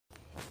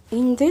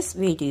In this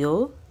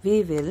video,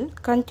 we will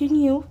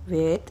continue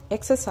with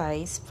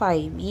exercise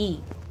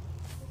 5e.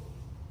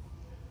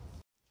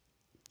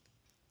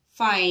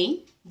 Find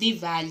the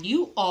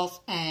value of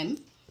m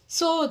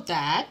so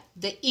that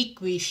the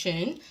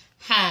equation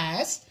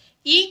has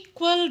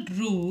equal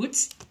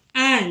roots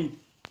and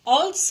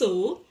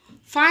also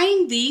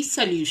find the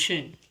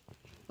solution.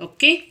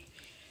 Okay.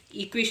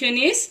 Equation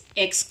is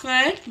x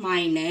squared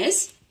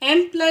minus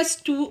m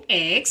plus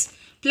 2x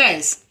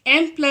plus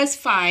m plus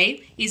 5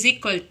 is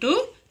equal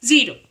to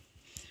 0.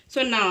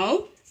 So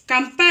now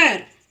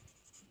compare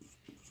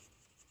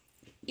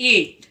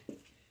it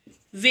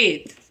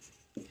with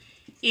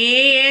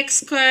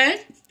ax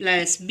squared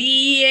plus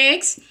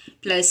bx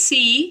plus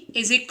c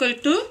is equal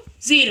to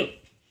 0.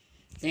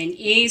 Then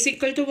a is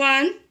equal to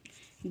 1,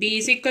 b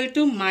is equal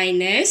to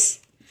minus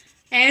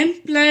m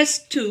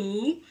plus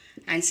 2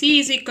 and c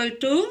is equal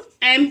to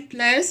m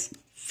plus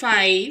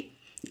 5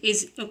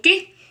 is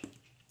okay.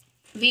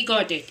 We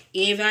got it.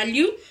 A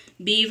value,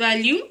 b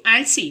value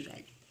and c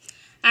value.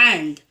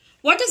 And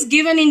what is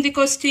given in the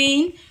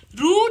question?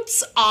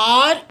 Roots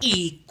are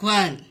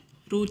equal.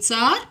 Roots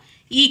are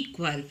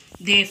equal.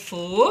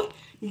 Therefore,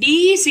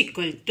 d is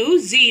equal to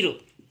 0.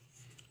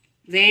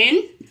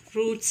 When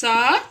roots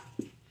are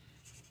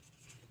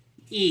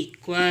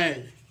equal.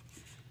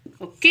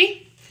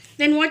 Okay.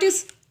 Then what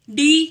is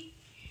d?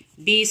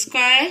 d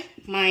square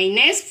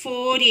minus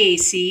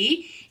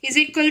 4ac is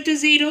equal to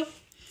 0.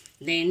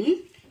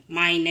 Then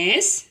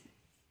minus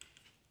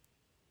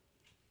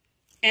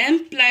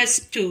m plus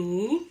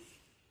 2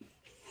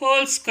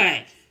 whole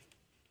square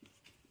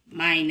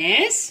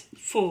minus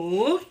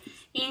 4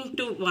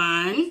 into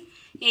 1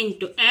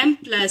 into m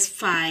plus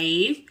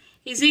 5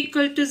 is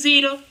equal to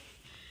 0.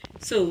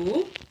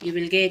 So, you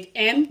will get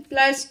m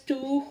plus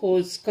 2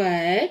 whole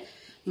square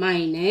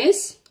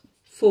minus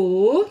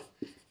 4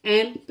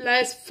 m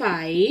plus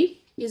 5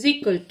 is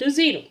equal to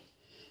 0.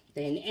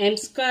 Then m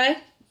square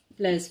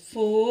plus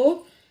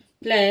 4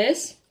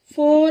 plus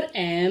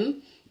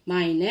 4m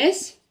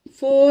minus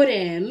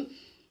 4m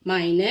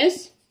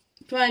minus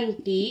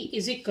 20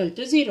 is equal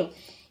to 0.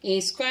 A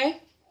square,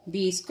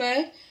 b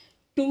square,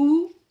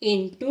 2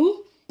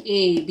 into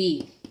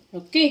ab.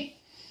 Okay.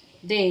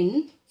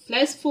 Then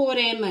plus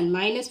 4m and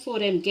minus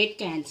 4m get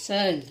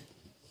cancelled.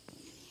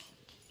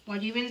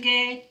 What you will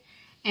get?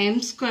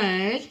 M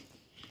squared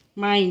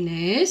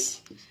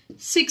minus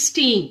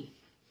 16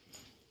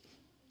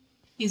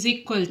 is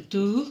equal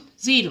to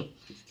 0.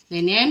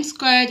 Then m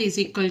squared is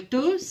equal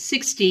to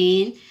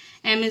 16.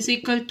 M is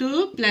equal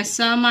to plus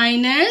or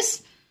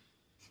minus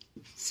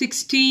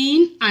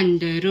 16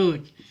 under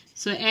root.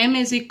 So m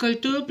is equal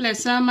to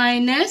plus or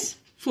minus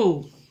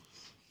 4.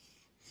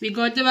 We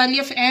got the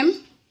value of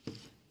m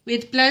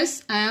with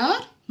plus or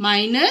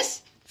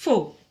minus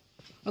 4.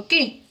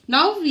 Okay.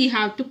 Now we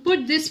have to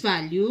put this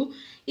value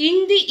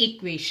in the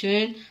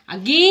equation.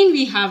 Again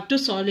we have to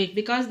solve it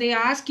because they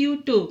ask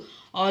you to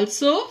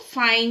also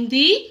find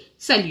the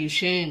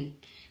solution.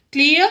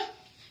 Clear?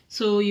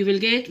 So you will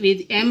get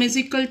with m is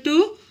equal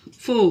to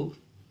 4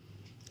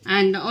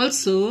 and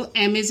also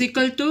m is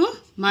equal to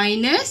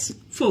minus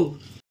 4.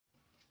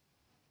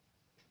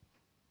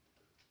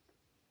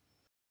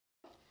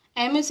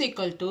 M is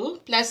equal to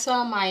plus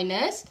or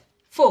minus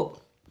 4.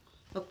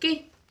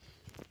 Okay.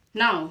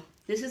 Now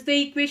this is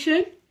the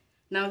equation.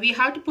 Now we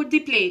have to put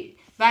the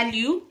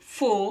value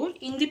 4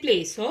 in the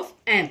place of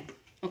m.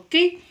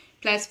 Okay.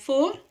 Plus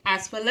 4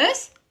 as well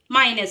as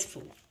minus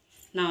 4.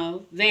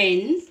 Now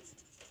when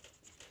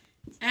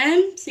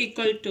m is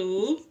equal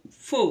to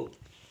 4,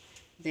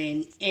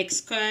 then x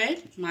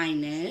squared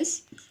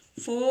minus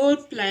 4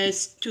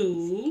 plus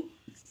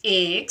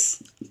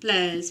 2x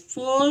plus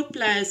 4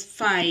 plus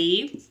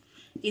 5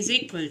 is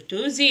equal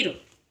to 0.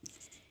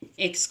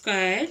 X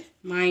squared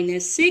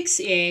minus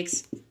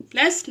 6x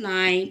plus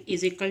 9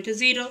 is equal to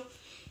 0.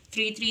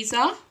 3 3s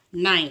are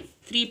 9.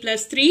 3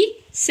 plus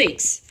 3,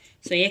 6.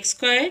 So x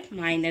squared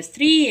minus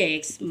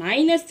 3x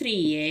minus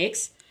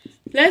 3x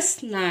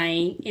plus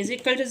 9 is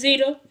equal to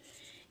 0.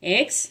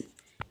 X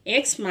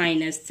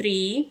minus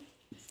 3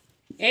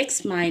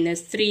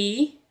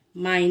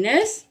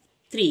 minus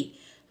 3.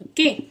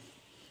 Okay.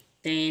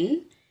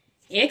 Then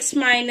x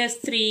minus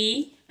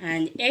 3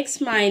 and x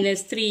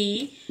minus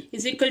 3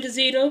 is equal to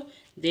 0.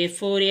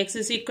 Therefore, x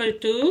is equal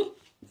to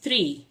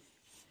 3.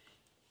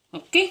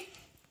 Okay.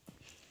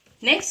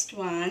 Next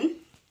one.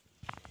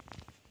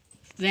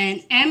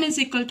 When m is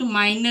equal to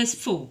minus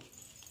 4,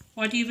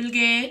 what you will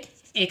get?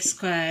 X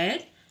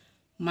squared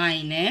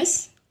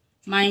minus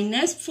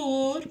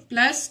 4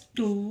 plus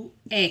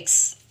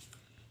 2x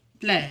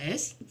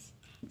plus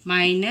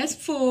minus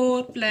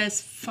 4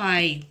 plus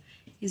 5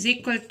 is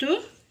equal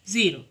to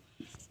 0.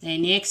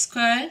 Then x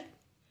squared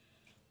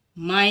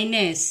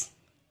minus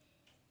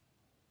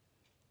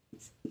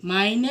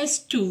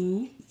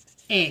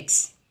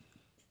 2x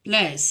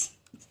plus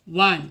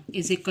 1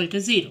 is equal to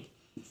 0.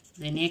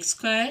 Then x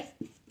squared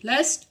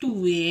plus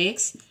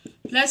 2x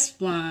plus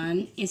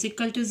 1 is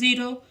equal to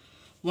 0.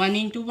 1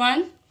 into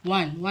 1,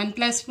 1. 1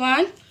 plus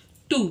 1,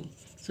 2.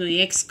 So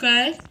x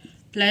squared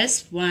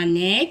plus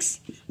 1x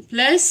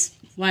plus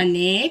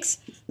 1x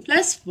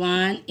plus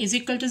 1 is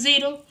equal to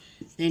 0.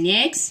 Then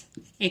x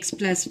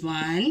plus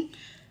 1,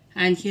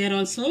 and here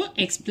also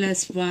x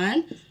plus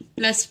 1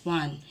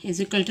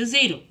 is equal to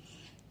 0.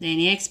 Then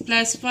x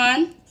plus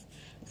 1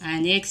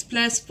 and x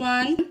plus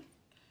 1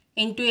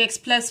 into x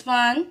plus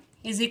 1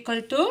 is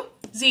equal to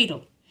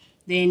 0.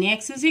 Then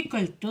x is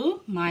equal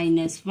to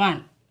minus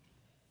 1.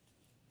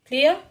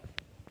 Clear?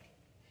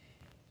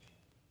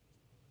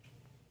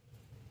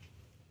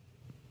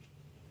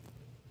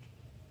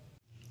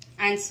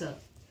 Answer.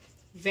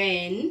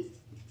 When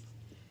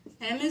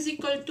m is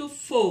equal to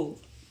 4,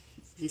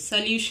 the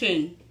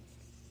solution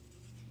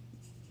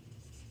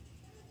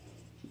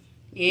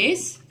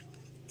is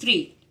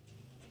 3.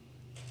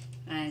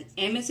 And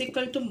m is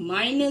equal to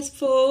minus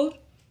 4,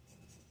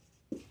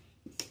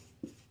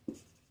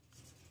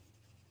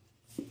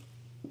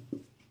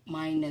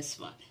 minus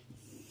 1.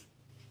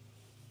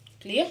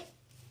 Clear?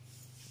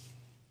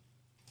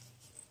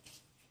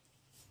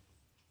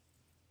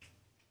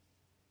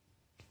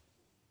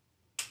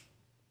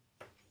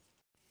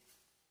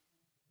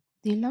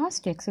 The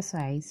last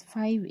exercise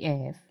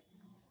 5F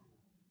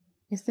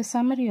is the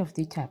summary of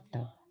the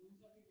chapter.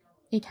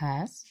 It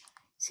has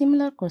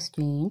similar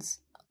questions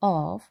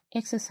of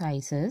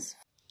exercises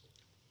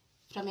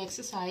from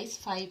exercise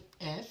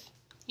 5F,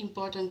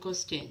 important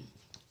question.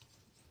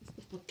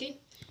 Okay,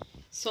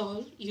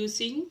 solve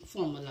using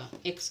formula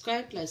x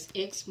square plus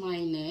x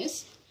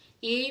minus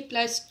a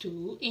plus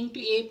 2 into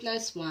a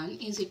plus 1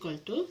 is equal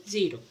to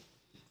 0.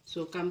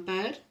 So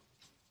compare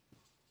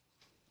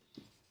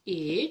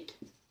it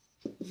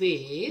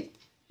with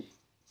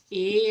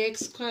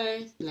ax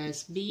square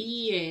plus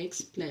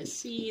bx plus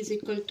c is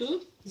equal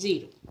to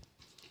 0.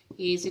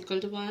 A is equal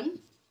to 1,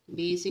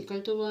 b is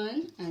equal to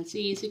 1 and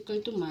c is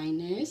equal to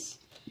minus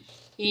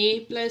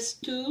a plus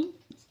 2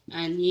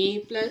 and a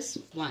plus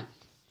 1.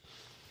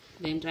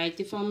 Then write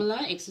the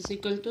formula x is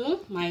equal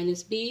to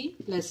minus b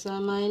plus or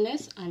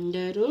minus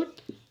under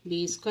root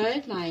b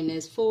square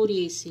minus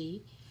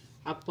 4ac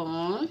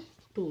upon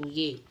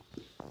 2a.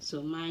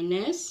 So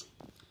minus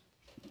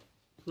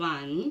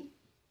 1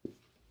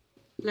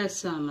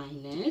 plus or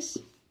minus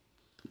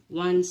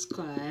 1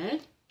 square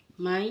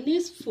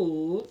minus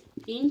 4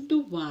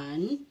 into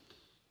 1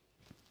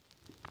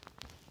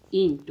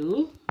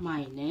 into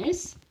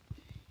minus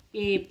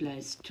a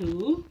plus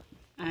 2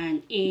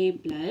 and a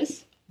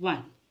plus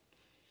 1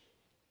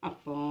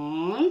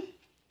 upon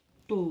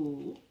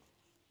 2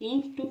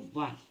 into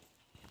 1.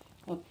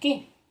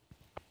 Okay.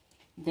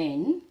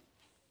 Then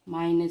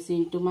minus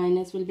into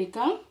minus will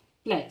become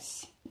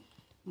plus.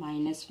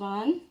 Minus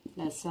 1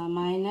 plus or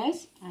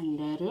minus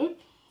under root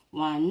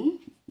 1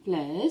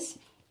 plus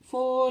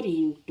 4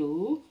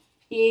 into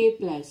a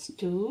plus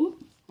 2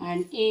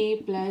 and a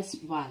plus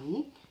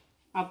 1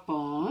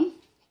 upon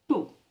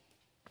 2.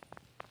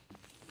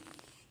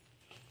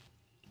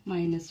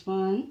 Minus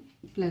 1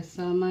 plus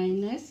or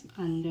minus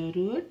under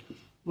root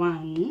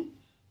 1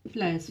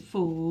 plus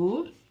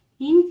 4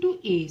 into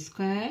a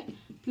square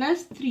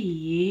plus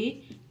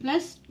 3a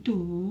plus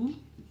 2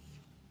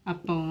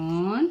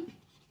 upon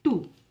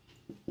 2.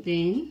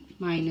 Then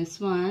minus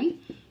 1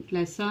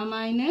 plus or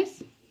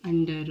minus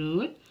under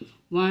root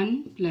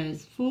 1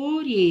 plus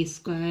 4a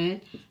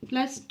square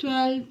plus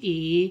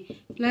 12a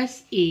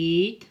plus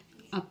 8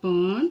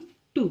 upon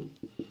 2.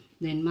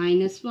 Then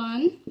minus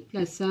 1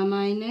 plus or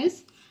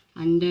minus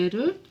under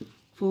root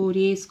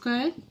 4a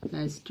square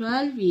plus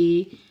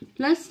 12a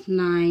plus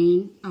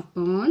 9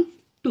 upon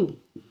 2.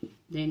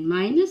 Then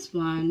minus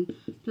 1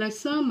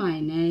 plus or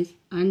minus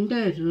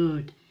under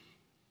root.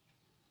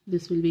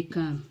 This will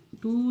become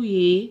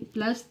 2a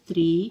plus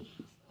 3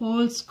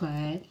 whole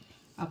square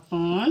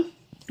upon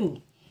 2.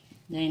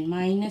 Then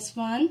minus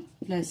 1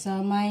 plus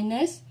or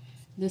minus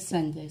this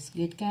and this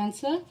get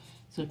cancelled.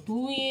 So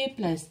 2a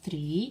plus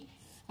 3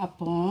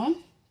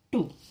 upon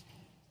 2.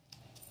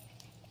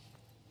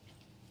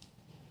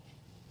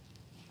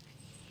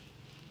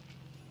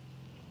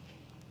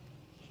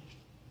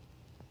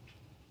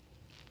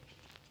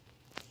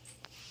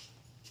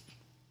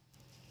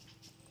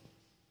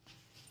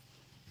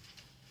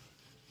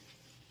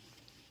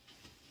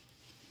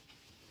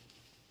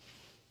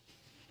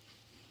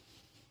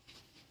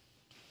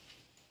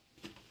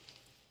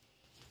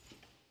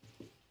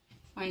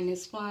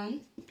 Minus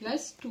 1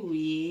 plus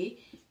 2a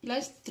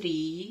plus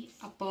 3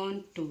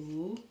 upon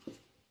 2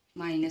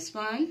 minus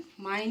 1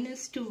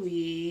 minus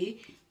 2a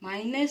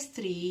minus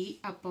 3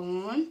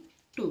 upon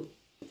 2.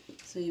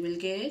 So you will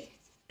get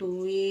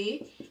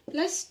 2a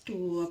plus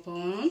 2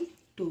 upon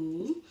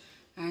 2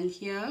 and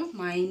here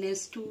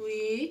minus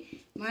 2a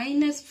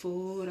minus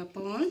 4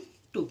 upon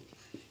 2.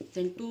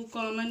 Then 2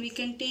 common we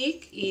can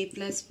take, a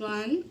plus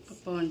 1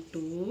 upon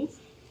 2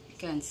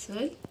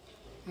 cancel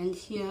and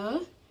here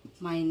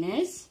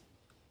minus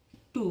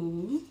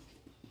 2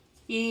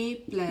 a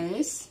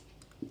plus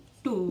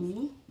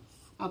 2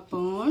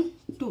 upon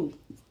 2.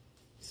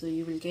 So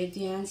you will get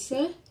the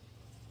answer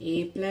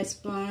a plus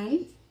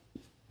 1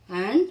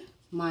 and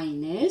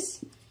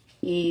minus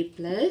a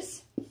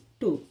plus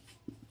 2.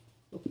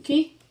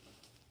 Okay.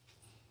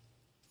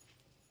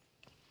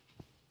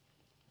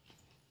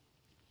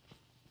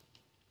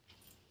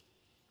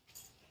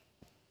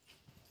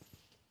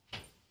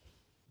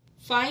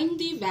 Find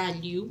the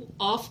value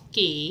of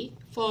k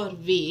for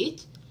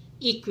which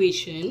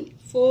equation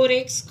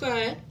 4x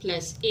square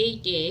plus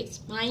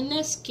 8x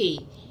minus k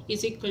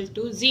is equal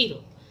to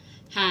 0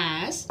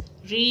 has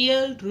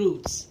real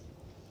roots.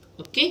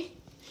 Okay.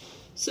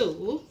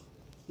 So,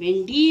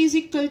 when d is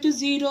equal to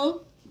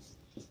 0,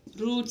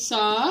 roots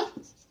are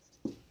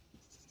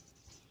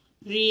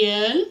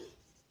real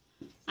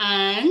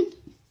and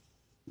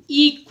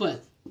equal.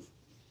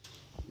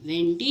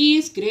 When d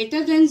is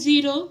greater than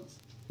 0,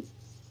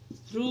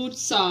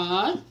 roots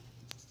are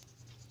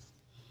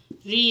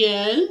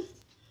real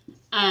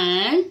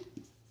and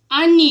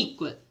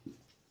unequal.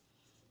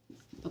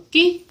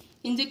 Okay.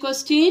 In the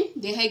question,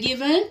 they have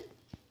given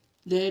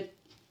that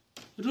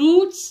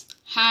roots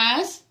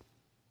has,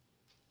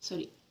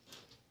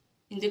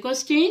 in the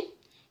question,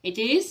 it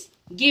is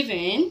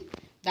given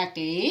that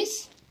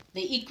is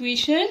the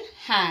equation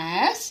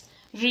has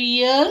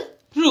real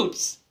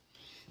roots.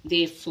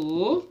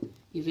 Therefore,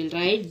 you will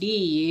write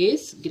d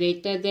is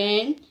greater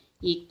than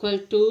equal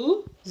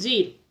to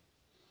 0.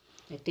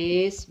 That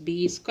is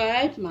b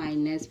squared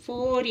minus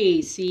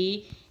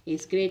 4ac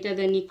is greater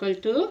than equal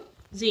to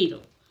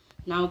 0.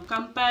 Now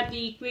compare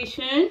the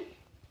equation.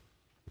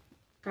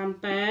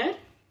 Compare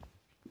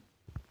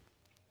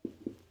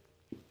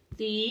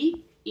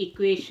the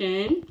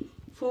equation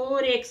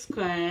 4x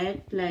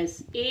squared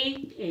plus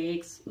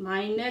 8x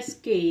minus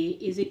k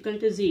is equal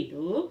to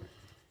 0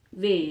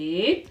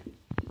 with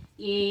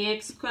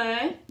ax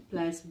squared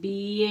plus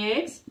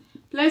bx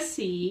plus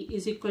c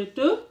is equal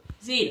to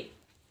 0.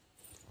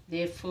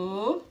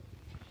 Therefore,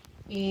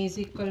 a is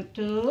equal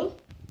to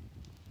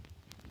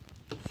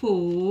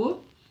 4,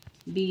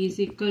 b is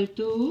equal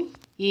to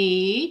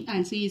 8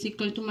 and c is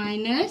equal to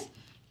minus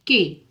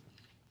k.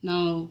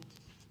 Now,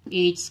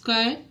 8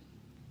 squared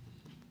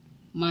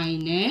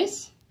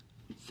minus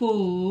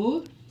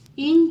 4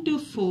 into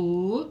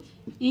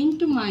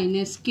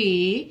minus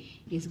k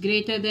is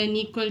greater than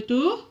equal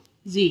to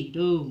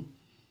 0.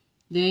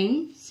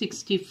 Then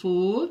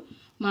 64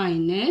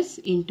 minus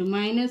into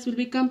minus will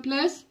become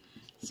plus.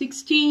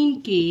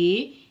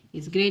 16k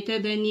is greater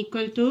than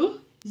equal to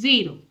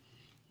 0.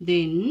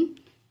 Then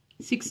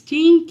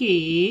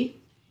 16k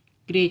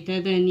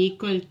greater than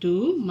equal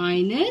to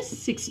minus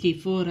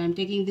 64. I am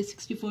taking the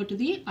 64 to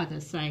the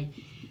other side.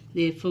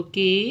 Therefore,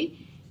 k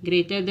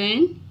greater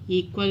than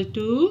equal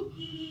to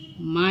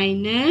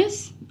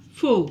minus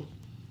 4.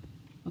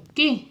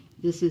 Okay,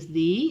 this is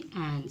the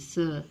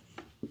answer.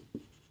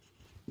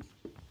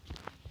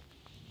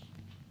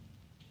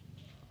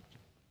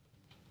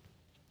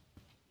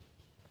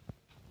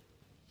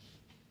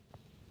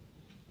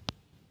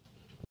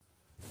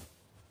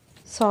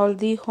 Solve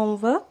the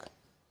homework.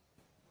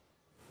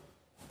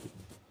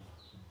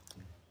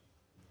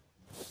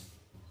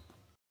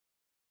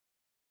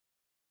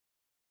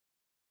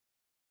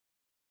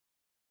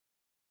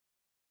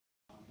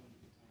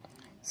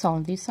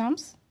 Solve the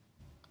sums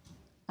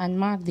and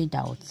mark the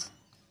doubts.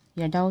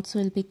 Your doubts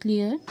will be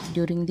cleared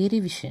during the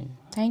revision.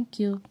 Thank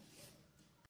you.